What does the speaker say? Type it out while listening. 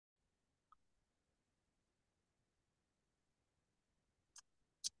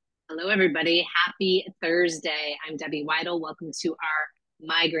Hello, everybody. Happy Thursday. I'm Debbie Waidl. Welcome to our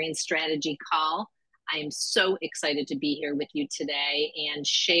migraine strategy call. I am so excited to be here with you today and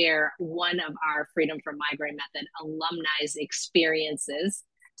share one of our Freedom from Migraine Method alumni's experiences.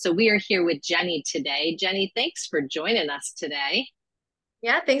 So we are here with Jenny today. Jenny, thanks for joining us today.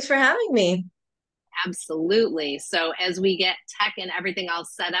 Yeah, thanks for having me. Absolutely. So as we get tech and everything all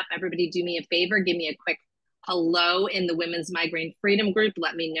set up, everybody do me a favor, give me a quick hello in the Women's Migraine Freedom Group.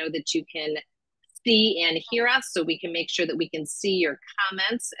 Let me know that you can see and hear us so we can make sure that we can see your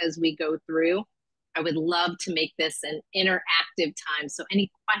comments as we go through. I would love to make this an interactive time. So any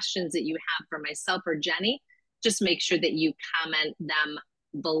questions that you have for myself or Jenny, just make sure that you comment them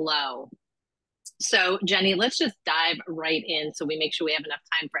below. So, Jenny, let's just dive right in so we make sure we have enough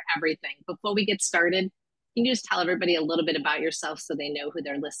time for everything. Before we get started, can you just tell everybody a little bit about yourself so they know who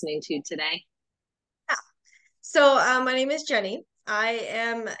they're listening to today? Yeah. So, my name is Jenny. I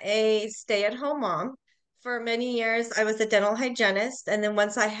am a stay-at-home mom. For many years, I was a dental hygienist, and then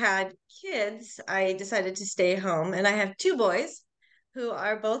once I had kids, I decided to stay home. And I have two boys who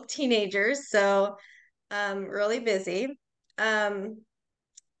are both teenagers, so really busy. Um,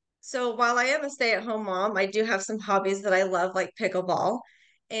 so while I am a stay-at-home mom, I do have some hobbies that I love, like pickleball.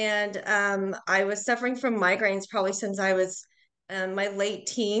 And I was suffering from migraines probably since I was my late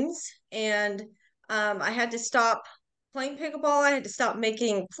teens. And I had to stop playing pickleball. I had to stop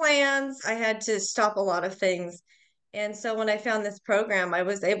making plans. I had to stop a lot of things. And so when I found this program, I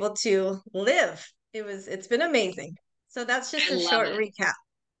was able to live. It's been amazing. So that's just I a love short it. recap.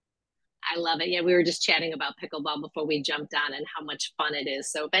 I love it. Yeah, we were just chatting about pickleball before we jumped on and how much fun it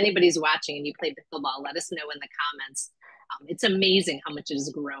is. So if anybody's watching and you play pickleball, let us know in the comments. It's amazing how much it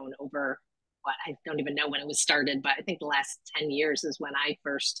has grown over what I don't even know when it was started, but I think the last 10 years is when I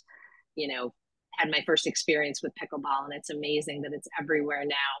first, you know, had my first experience with pickleball. And it's amazing that it's everywhere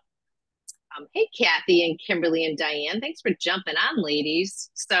now. Hey, Kathy and Kimberly and Diane, thanks for jumping on, ladies.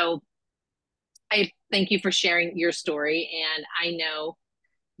 So I thank you for sharing your story. And I know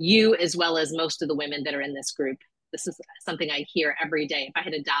you, as well as most of the women that are in this group, this is something I hear every day. If I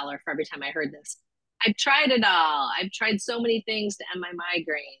had a dollar for every time I heard this, I've tried it all. I've tried so many things to end my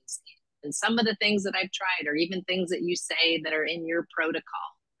migraines. And some of the things that I've tried are even things that you say that are in your protocol.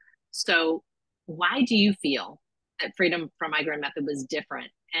 So, why do you feel that Freedom from Migraine Method was different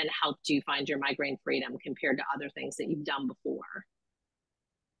and helped you find your migraine freedom compared to other things that you've done before?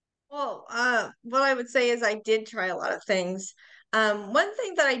 Well, what I would say is I did try a lot of things. One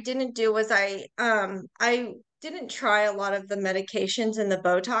thing that I didn't do was I didn't try a lot of the medications and the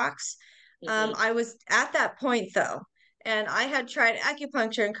Botox. Mm-hmm. I was at that point though, and I had tried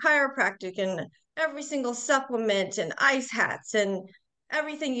acupuncture and chiropractic and every single supplement and ice hats and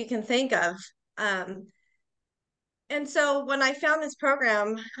everything you can think of. Um, and so when I found this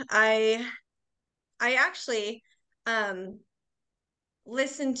program, I I actually um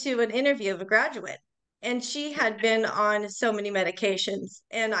listened to an interview of a graduate, and she had been on so many medications,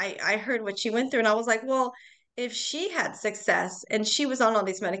 and I heard what she went through, and I was like, well, if she had success and she was on all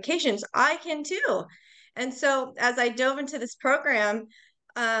these medications, I can too. And so as I dove into this program,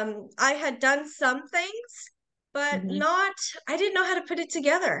 I had done some things, but Mm-hmm. not, I didn't know how to put it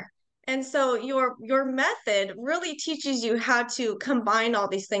together. And so your method really teaches you how to combine all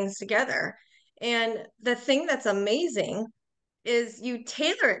these things together. And the thing that's amazing is you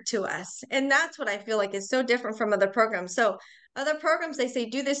tailor it to us. And that's what I feel like is so different from other programs. So other programs, they say,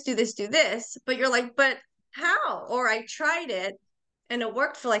 do this, do this, do this, but you're like, but how? Or I tried it and it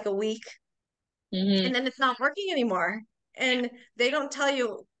worked for like a week Mm-hmm. and then it's not working anymore. And they don't tell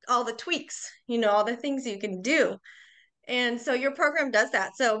you all the tweaks, all the things you can do. And so your program does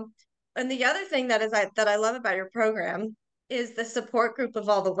that. So, and the other thing that I love about your program is the support group of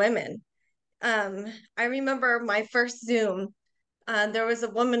all the women. I remember my first Zoom. There was a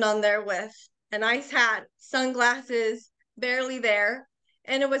woman on there with an ice hat, sunglasses, barely there.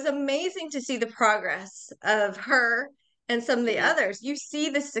 And it was amazing to see the progress of her and some of the Mm-hmm. others. You see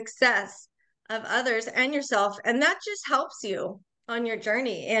the success of others and yourself, and that just helps you on your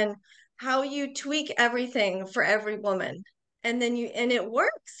journey and how you tweak everything for every woman. And it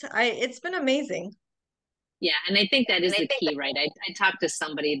works. It's been amazing. Yeah, and I think that And is I the think that key, right? I talked to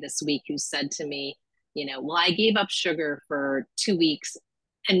somebody this week who said to me, well, I gave up sugar for 2 weeks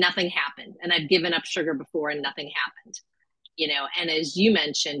and nothing happened. And I've given up sugar before and nothing happened. And as you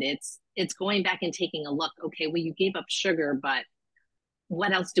mentioned, it's going back and taking a look. Okay, well, you gave up sugar, but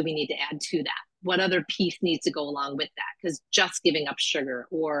what else do we need to add to that? What other piece needs to go along with that? Because just giving up sugar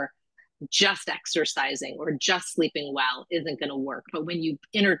or just exercising or just sleeping well isn't going to work. But when you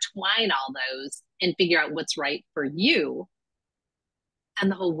intertwine all those and figure out what's right for you,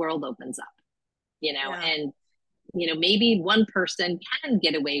 and the whole world opens up, Yeah. and maybe one person can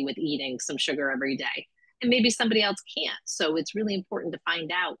get away with eating some sugar every day and maybe somebody else can't. So it's really important to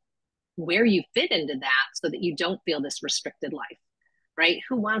find out where you fit into that so that you don't feel this restricted life, right?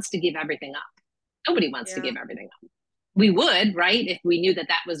 Who wants to give everything up? Nobody wants to Yeah. give everything up. We would, right? If we knew that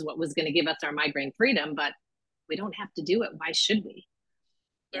that was what was going to give us our migraine freedom, but we don't have to do it. Why should we?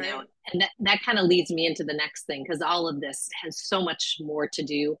 you know Right. and that kind of leads me into the next thing, because all of this has so much more to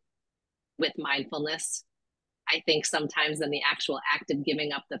do with mindfulness, I think, sometimes than the actual act of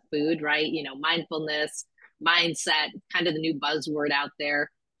giving up the food, right? Mindfulness, mindset, kind of the new buzzword out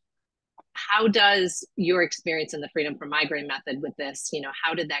there. How does your experience in the freedom from migraine method with this,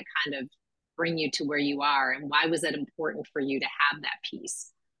 how did that kind of bring you to where you are, and why was it important for you to have that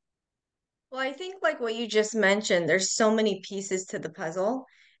piece? Well, I think like what you just mentioned, there's so many pieces to the puzzle.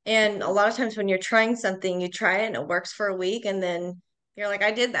 And a Mhm. lot of times when you're trying something, you try it and it works for a week, and then you're like,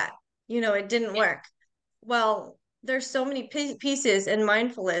 I did that. It didn't Yeah. work. Well, there's so many pieces, and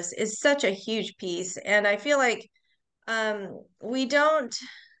mindfulness is such a huge piece. And I feel like we don't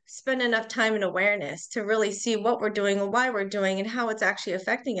spend enough time in awareness to really see what we're doing and why we're doing and how it's actually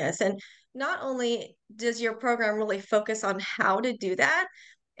affecting us. And not only does your program really focus on how to do that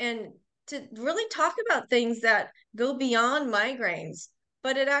and to really talk about things that go beyond migraines,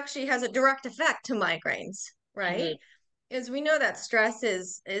 but it actually has a direct effect to migraines, right? Mhm. Is we know that stress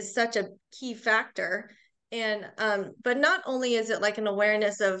is such a key factor. And but not only is it like an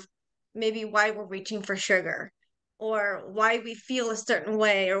awareness of maybe why we're reaching for sugar or why we feel a certain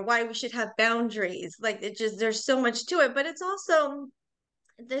way or why we should have boundaries, like it just there's so much to it, but it's also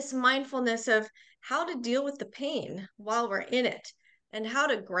this mindfulness of how to deal with the pain while we're in it and how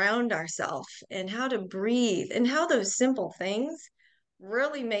to ground ourselves and how to breathe and how those simple things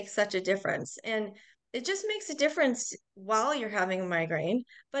really make such a difference. And it just makes a difference while you're having a migraine,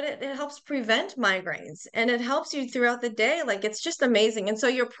 but it helps prevent migraines and it helps you throughout the day. Like it's just amazing. And so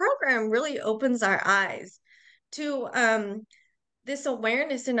your program really opens our eyes to this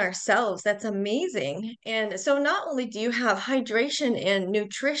awareness in ourselves that's amazing. And so not only do you have hydration and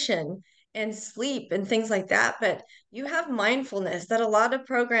nutrition and sleep and things like that, but you have mindfulness that a lot of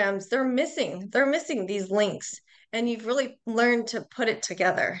programs they're missing. They're missing these links and you've really learned to put it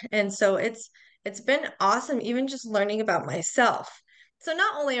together. And so it's been awesome even just learning about myself. So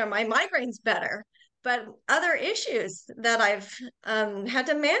not only are my migraines better, but other issues that I've had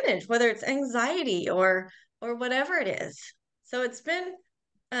to manage, whether it's anxiety or whatever it is. So it's been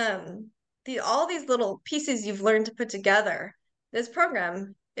the all these little pieces you've learned to put together. This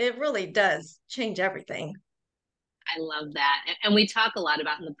program, it really does change everything. I love that. And we talk a lot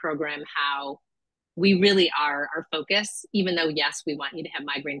about in the program how we really are our focus, even though, yes, we want you to have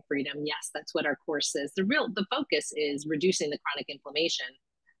migraine freedom. Yes, that's what our course is. The focus is reducing the chronic inflammation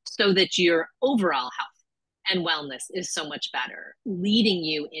so that your overall health and wellness is so much better, leading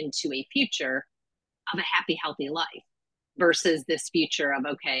you into a future of a happy, healthy life versus this future of,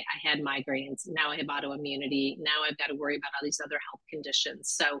 okay, I had migraines, now I have autoimmunity, now I've got to worry about all these other health conditions.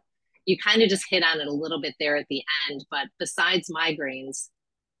 So you kind of just hit on it a little bit there at the end. But besides migraines,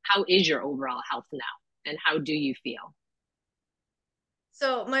 how is your overall health now? And how do you feel?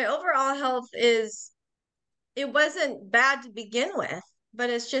 So my overall health is it wasn't bad to begin with, but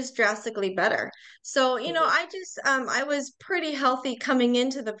it's just drastically better. So, Mm-hmm. I was pretty healthy coming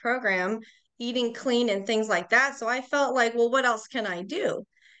into the program, eating clean and things like that. So I felt like, well, what else can I do?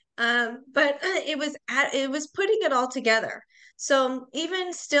 But it was putting it all together. So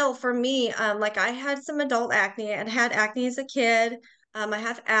even still for me, like I had some adult acne and had acne as a kid. I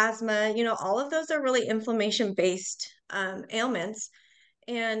have asthma, all of those are really inflammation based ailments.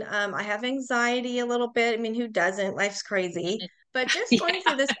 And I have anxiety a little bit. I mean, who doesn't? Life's crazy. But just going Yeah.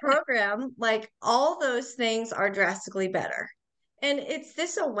 through this program, like all those things are drastically better. And it's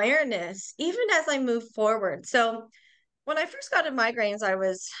this awareness, even as I move forward. So when I first got migraines, I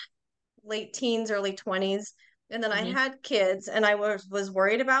was late teens, early 20s. And then I Mm-hmm. had kids and I was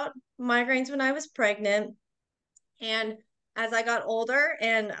worried about migraines when I was pregnant. And as I got older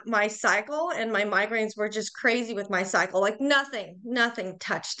and my cycle and my migraines were just crazy with my cycle, like nothing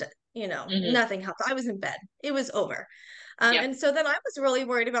touched it, Mm-hmm. nothing helped. I was in bed, it was over. Yep. And so then I was really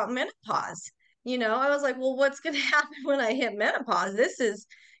worried about menopause. I was like, well, what's going to happen when I hit menopause?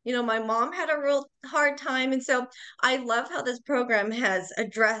 My mom had a real hard time. And so I love how this program has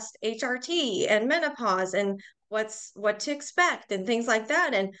addressed HRT and menopause and what to expect and things like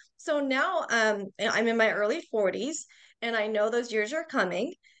that. And so now I'm in my early 40s and I know those years are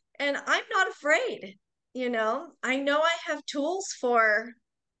coming and I'm not afraid. I know I have tools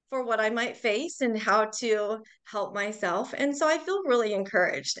for what I might face and how to help myself. And so I feel really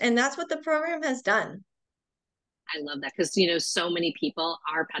encouraged. And that's what the program has done. I love that because, so many people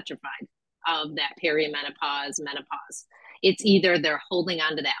are petrified of that perimenopause, menopause. It's either they're holding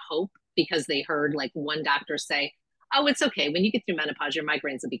on to that hope because they heard like one doctor say, oh, it's okay. When you get through menopause, your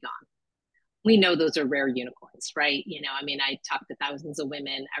migraines will be gone. We know those are rare unicorns, right? I mean, I talk to thousands of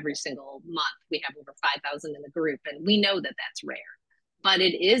women every single month. We have over 5,000 in the group, and we know that that's rare. But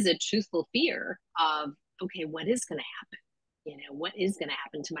it is a truthful fear of, okay, what is going to happen? What is going to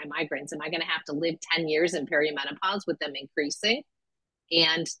happen to my migraines? Am I going to have to live 10 years in perimenopause with them increasing?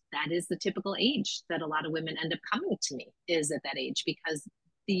 And that is the typical age that a lot of women end up coming to me is at that age because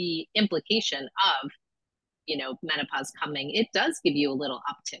the implication of, menopause coming, it does give you a little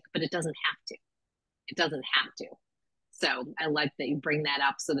uptick, but it doesn't have to. It doesn't have to. So I like that you bring that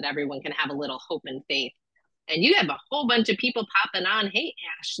up so that everyone can have a little hope and faith. And you have a whole bunch of people popping on. Hey,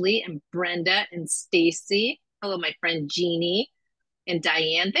 Ashley and Brenda and Stacy. Hello, my friend Jeannie and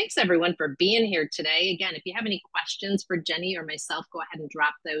Diane. Thanks everyone for being here today. Again, if you have any questions for Jenny or myself, go ahead and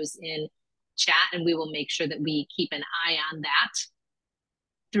drop those in chat and we will make sure that we keep an eye on that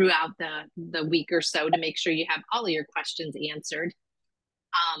throughout the week or so to make sure you have all of your questions answered.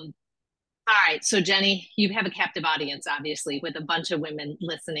 All right, so Jenny, you have a captive audience, obviously, with a bunch of women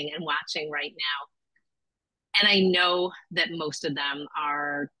listening and watching right now. And I know that most of them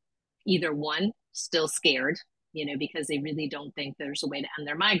are either one, still scared, because they really don't think there's a way to end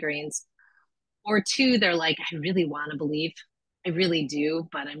their migraines, or two, they're like, I really want to believe, I really do,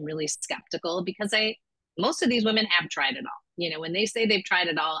 but I'm really skeptical because most of these women have tried it all. When they say they've tried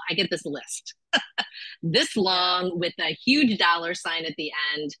it all, I get this list this long with a huge dollar sign at the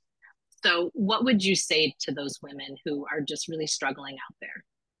end. So what would you say to those women who are just really struggling out there?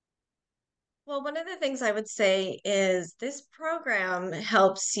 Well, one of the things I would say is this program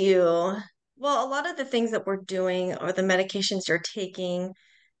helps you. Well, a lot of the things that we're doing or the medications you're taking,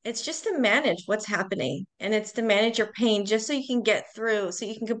 it's just to manage what's happening and it's to manage your pain just so you can get through, so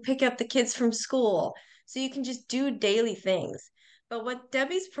you can go pick up the kids from school, so you can just do daily things. But what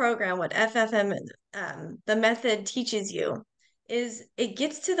Debbie's program, what FFM, the method teaches you is it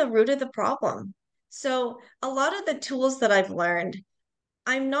gets to the root of the problem. So a lot of the tools that I've learned,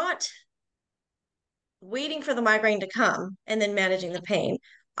 I'm not waiting for the migraine to come and then managing the pain.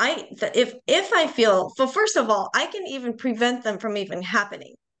 If I feel, well, first of all, I can even prevent them from even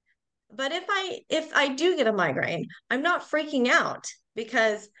happening. But if I do get a migraine, I'm not freaking out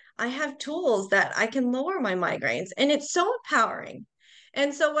because I have tools that I can lower my migraines and it's so empowering.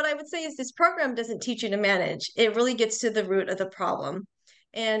 And so what I would say is this program doesn't teach you to manage. It really gets to the root of the problem.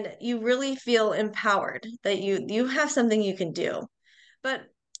 And you really feel empowered that you have something you can do. But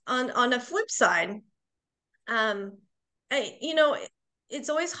on a flip side, um, it's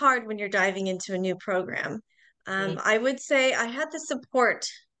always hard when you're diving into a new program. I would say I had the support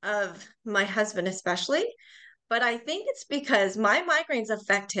of my husband, especially, but I think it's because my migraines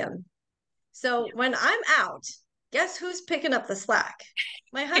affect him. So when I'm out, guess who's picking up the slack?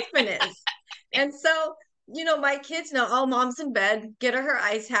 My husband is. And so, my kids know, oh, mom's in bed, get her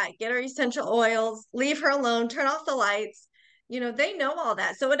ice hat, get her essential oils, leave her alone, turn off the lights. They know all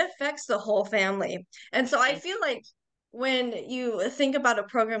that. So it affects the whole family. And so I feel like when you think about a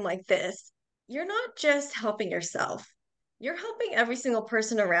program like this, you're not just helping yourself, you're helping every single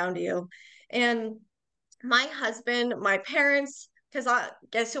person around you. And my husband, my parents, because I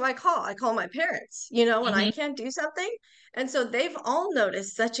guess who I call? I call my parents, when I Mm-hmm. can't do something. And so they've all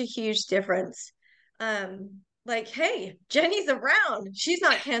noticed such a huge difference. Like, hey, Jenny's around. She's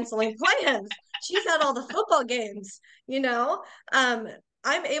not canceling plans. She's at all the football games, you know? Um,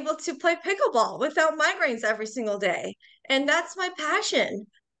 I'm able to play pickleball without migraines every single day. And that's my passion.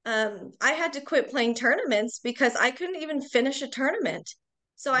 I had to quit playing tournaments because I couldn't even finish a tournament.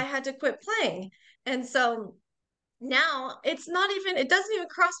 So I had to quit playing. And so now it doesn't even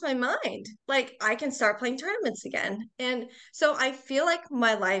cross my mind. Like I can start playing tournaments again. And so I feel like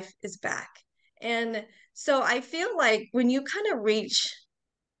my life is back. And so I feel like when you kind of reach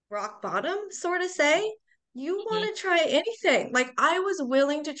rock bottom, sort of say, you Mm-hmm. want to try anything. Like I was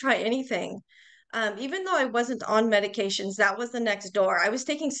willing to try anything. Even though I wasn't on medications, that was the next door. I was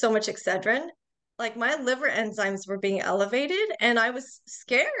taking so much Excedrin, like my liver enzymes were being elevated, and I was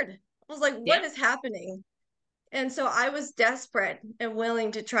scared. I was like, Yeah. what is happening? And so I was desperate and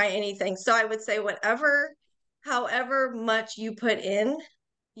willing to try anything. So I would say, however much you put in,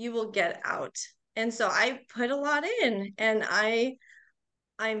 you will get out. And so I put a lot in and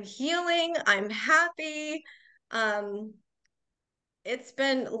I'm healing, I'm happy. Um, it's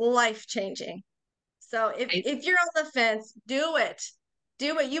been life changing. So if I, if you're on the fence, do it.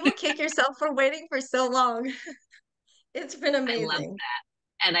 Do it. You will kick yourself for waiting for so long. It's been I love amazing.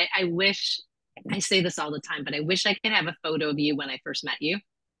 that. And I wish, I say this all the time, but I wish I could have a photo of you when I first met you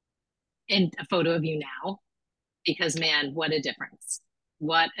and a photo of you now, because man, what a difference.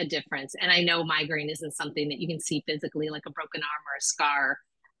 What a difference. And I know migraine isn't something that you can see physically, like a broken arm or a scar,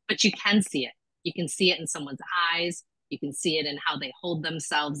 but you can see it. You can see it in someone's eyes. You can see it in how they hold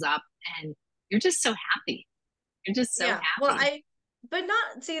themselves up. And you're just so happy. You're just so Yeah. Well, happy. but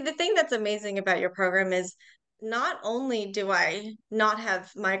not, see, the thing that's amazing about your program is not only do I not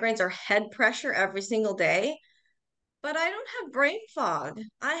have migraines or head pressure every single day, but I don't have brain fog.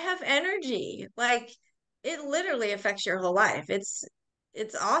 I have energy. Like it literally affects your whole life. It's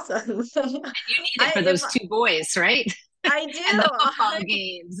awesome. You need it I for if those two boys, right? I And the do. football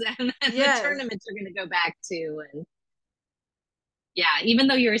games and the Yes. tournaments are going to go back to. And yeah, even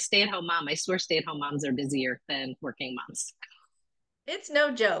though you're a stay-at-home mom, I swear stay-at-home moms are busier than working moms. It's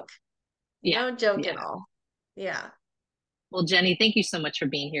no joke. Yeah, No joke yeah. at all. Yeah. Well, Jenny, thank you so much for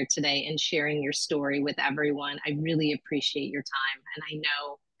being here today and sharing your story with everyone. I really appreciate your time. And I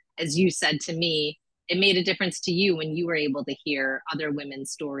know, as you said to me, it made a difference to you when you were able to hear other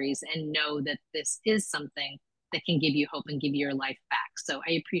women's stories and know that this is something that can give you hope and give you your life back. So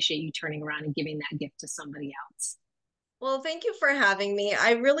I appreciate you turning around and giving that gift to somebody else. Well, thank you for having me.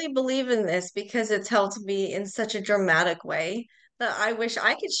 I really believe in this because it's helped me in such a dramatic way that I wish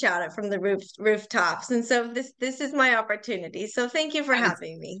I could shout it from the rooftops. And so this is my opportunity. So thank you for I was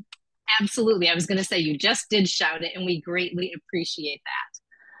having me. absolutely, I was going to say you just did shout it, and we greatly appreciate that.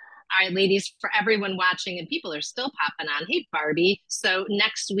 All right, ladies, for everyone watching, and people are still popping on. Hey, Barbie. So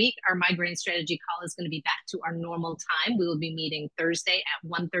next week, our migraine strategy call is going to be back to our normal time. We will be meeting Thursday at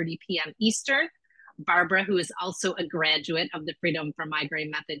 1:30 p.m. Eastern. Barbara, who is also a graduate of the Freedom from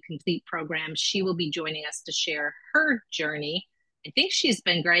Migraine Method Complete program, she will be joining us to share her journey. I think she's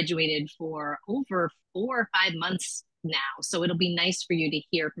been graduated for over 4 or 5 months now. So it'll be nice for you to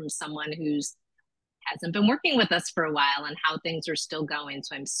hear from someone who's hasn't been working with us for a while and how things are still going.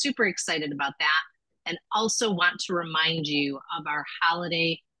 So I'm super excited about that. And also want to remind you of our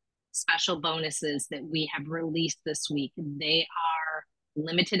holiday special bonuses that we have released this week. They are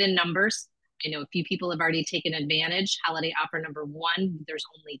limited in numbers. I know a few people have already taken advantage. Holiday offer number one, there's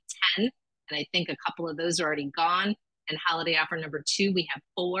only 10. And I think a couple of those are already gone. And holiday offer number two, we have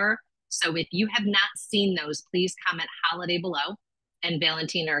 4. So if you have not seen those, please comment holiday below, and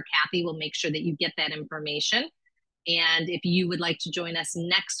Valentina or Kathy will make sure that you get that information. And if you would like to join us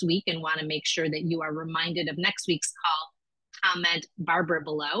next week and want to make sure that you are reminded of next week's call, comment Barbara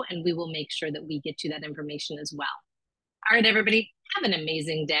below, and we will make sure that we get you that information as well. All right, everybody, have an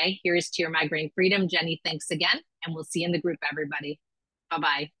amazing day. Here's to your migraine freedom. Jenny, thanks again, and we'll see you in the group, everybody.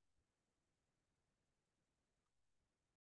 Bye-bye.